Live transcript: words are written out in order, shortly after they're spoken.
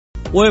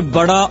ओए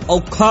बड़ा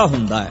औखा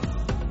हुंदा है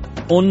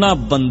उन्हां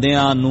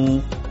बंदियां नूं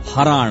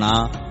हराना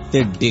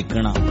ते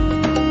डिगना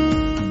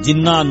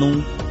जिन्हां नूं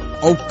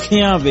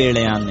औखियां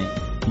वेलियां ने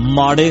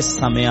माड़े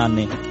समियां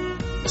ने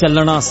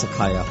चलना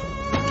सिखाया।